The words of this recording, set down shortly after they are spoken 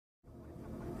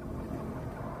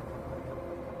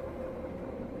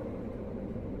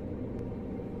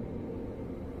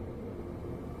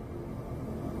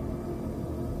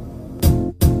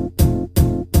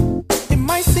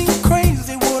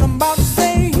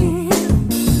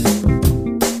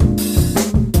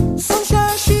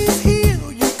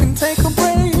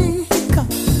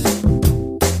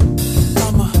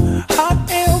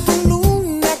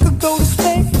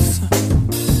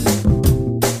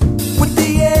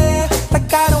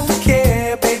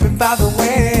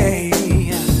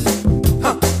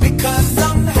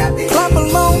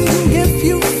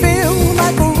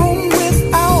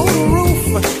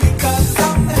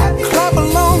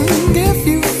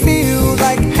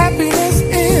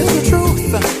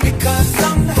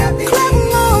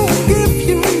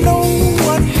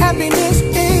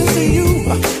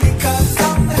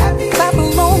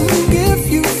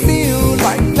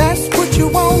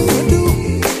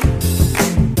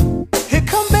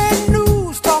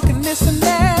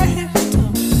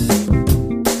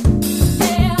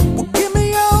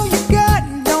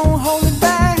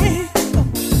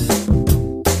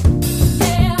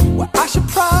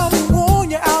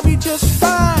just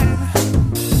fine.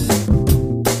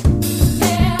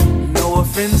 No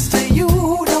offense to you,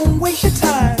 don't waste your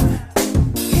time.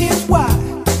 Here's why.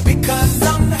 Because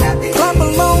I'm happy. Clap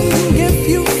along if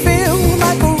you feel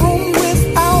like a room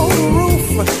without a roof.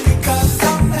 Because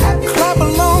I'm happy. Clap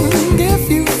along if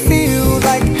you feel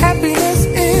like happiness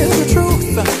is the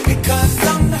truth. Because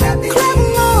I'm happy. Clap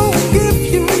along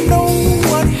if you know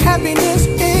what happiness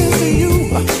is to you.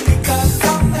 Because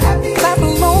I'm happy. Clap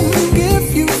along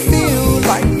if you feel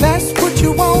like that's what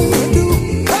you want to do.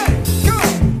 Hey, go!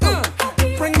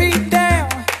 Bring me down,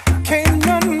 can't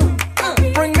none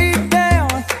bring me down.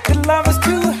 Your love is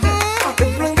too high,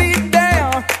 bring me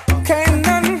down, can't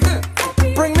none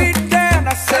bring me down.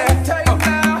 I said,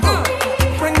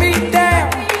 bring me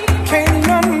down, can't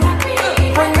none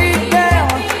bring me down.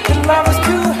 Your love is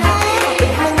too high,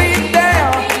 bring me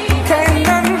down, can't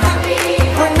none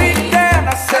bring me down.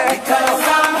 I said,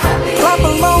 clap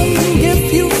along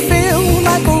if you feel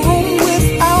like a room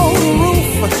without a roof.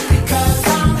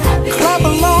 Clap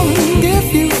along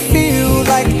if you feel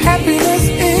like happiness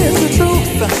is the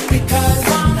truth. Because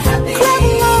I'm happy. Clap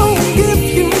along if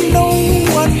you know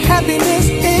what happiness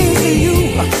is to you.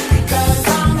 Because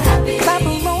I'm happy. Clap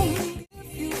along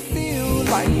if you feel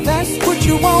like that's what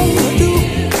you want to do.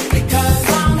 Because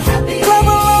I'm happy. Clap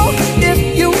along if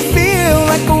you feel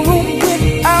like a room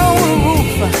without a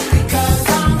roof. Because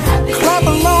I'm happy. Clap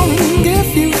along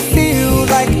if you feel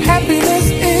like happiness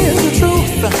is the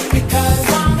truth. Because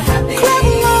I'm happy. Clap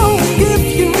along if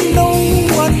you know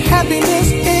what happiness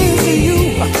is to you.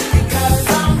 Because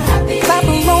I'm happy. Clap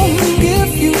along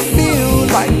if you feel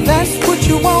like that's what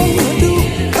you want to do.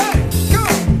 Hey, go!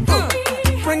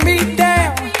 Bring me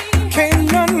down,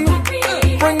 can't none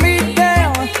bring me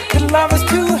down. Your love is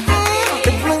too high,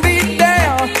 bring me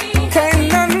down,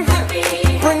 can't none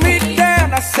bring me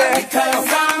down. I said,